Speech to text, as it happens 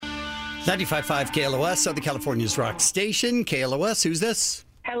95.5 KLOS, Southern California's rock station. KLOS, who's this?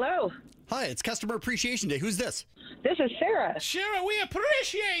 Hello, Hi, it's Customer Appreciation Day. Who's this? this is Sarah. Sarah, we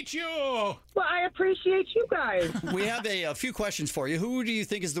appreciate you. Well, I appreciate you guys. We have a few questions for you. Who do you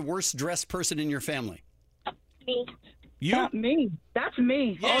think is the worst dressed person in your family? Me. You? Not me. That's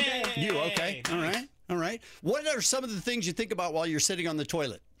me. All day. You, okay. All right. All right. What are some of the things you think about while you're sitting on the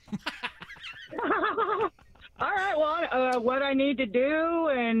toilet? All right, well, what I need to do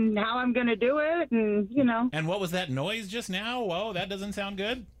and how I'm going to do it, and, you know. And what was that noise just now? Whoa, that doesn't sound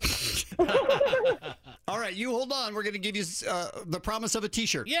good. All right, you hold on. We're going to give you the promise of a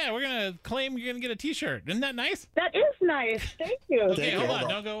T-shirt. Yeah, we're going to claim you're going to get a T-shirt. Isn't that nice? That is nice. Thank you. Okay, Thank you. hold on.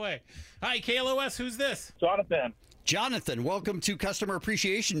 Hold on. Don't go away. Hi, KLOS. Who's this? Jonathan, Jonathan, welcome to Customer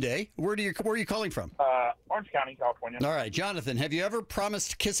Appreciation Day. Where are you calling from? Orange County, California. All right, Jonathan, have you ever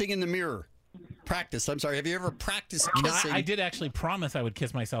promised kissing in the mirror? Practice. I'm sorry. Have you ever practiced kissing? I did actually promise I would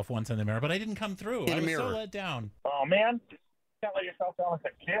kiss myself once in the mirror, but I didn't come through. In I a was mirror. so let down. Oh, man. You can't let yourself down. I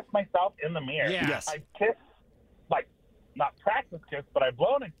kiss myself in the mirror. Yeah. Yes. I kiss, like, not practice kiss, but I've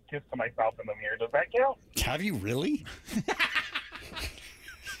blown a kiss to myself in the mirror. Does that count? Have you really?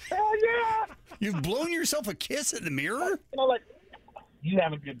 Hell yeah. You've blown yourself a kiss in the mirror? You know, like, you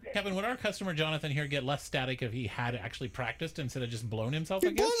have a good day. Kevin, would our customer Jonathan here get less static if he had actually practiced instead of just blown himself He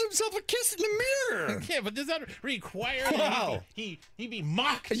a kiss? blows himself a kiss in the mirror. Yeah, but does that require Wow. that he be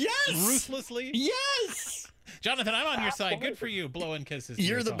mocked Yes. ruthlessly? Yes. Jonathan, I'm on your side. Good for you, blowing kisses. to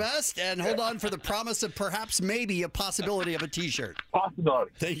You're the yourself. best. And hold on for the promise of perhaps maybe a possibility of a T-shirt.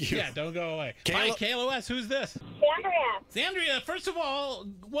 Possibility. Thank you. Yeah, don't go away. Kayla- Hi, KLOS. Who's this? Sandria. Sandria, first of all,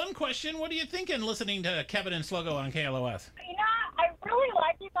 one question. What are you thinking listening to Kevin and Sluggo on KLOS? You know, I really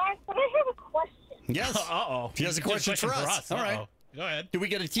like you guys, but I have a question. Yes. Uh-oh. He has a question for us. All right. Uh-oh. Go ahead. Do we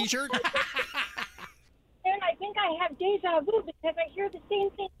get a T-shirt? And I think I have deja vu because I hear the same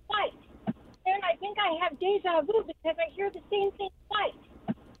thing twice. And I think I have deja vu because I hear the same thing twice.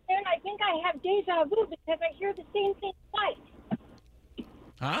 And I think I have deja vu because I hear the same thing twice.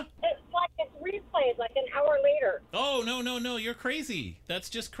 Huh? It's like it's replayed like an hour later. Oh, no. You're crazy. That's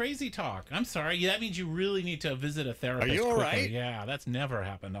just crazy talk. I'm sorry. Yeah, that means you really need to visit a therapist. Are you all quickly. right? Yeah, that's never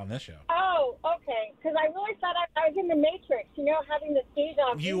happened on this show. Oh, okay. Because I really thought I was in the Matrix, you know, having this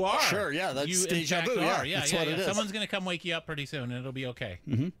deja vu. You are. Sure, yeah, that's you, in deja fact, vu, are. yeah, that's yeah, what it is. Someone's going to come wake you up pretty soon, and it'll be okay.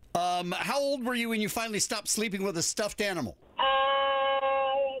 How old were you when you finally stopped sleeping with a stuffed animal?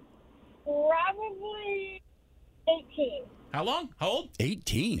 Probably 18. How long? How old?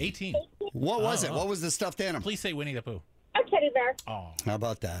 18. 18. What was it? Oh. What was the stuffed animal? Please say Winnie the Pooh. A teddy bear. Oh. How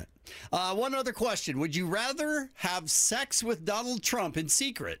about that? One other question. Would you rather have sex with Donald Trump in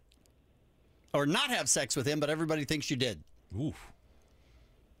secret or not have sex with him, but everybody thinks you did? Oof.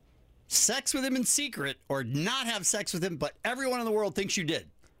 Sex with him in secret or not have sex with him, but everyone in the world thinks you did?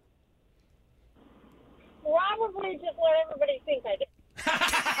 Probably just let everybody think I did.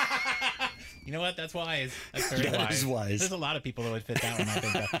 You know what? That's wise. That's very That wise. is wise. There's a lot of people that would fit that one, I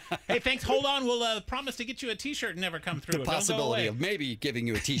think. Hey, thanks. Hold on. We'll promise to get you a T-shirt and never come through. The Don't go possibility away. of maybe giving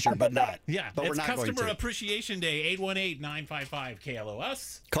you a T-shirt, but not. Yeah, but it's we're not going Customer to. Appreciation Day,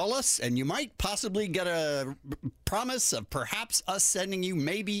 818-955-KLOS. Call us, and you might possibly get a promise of perhaps us sending you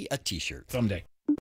maybe a T-shirt. Someday.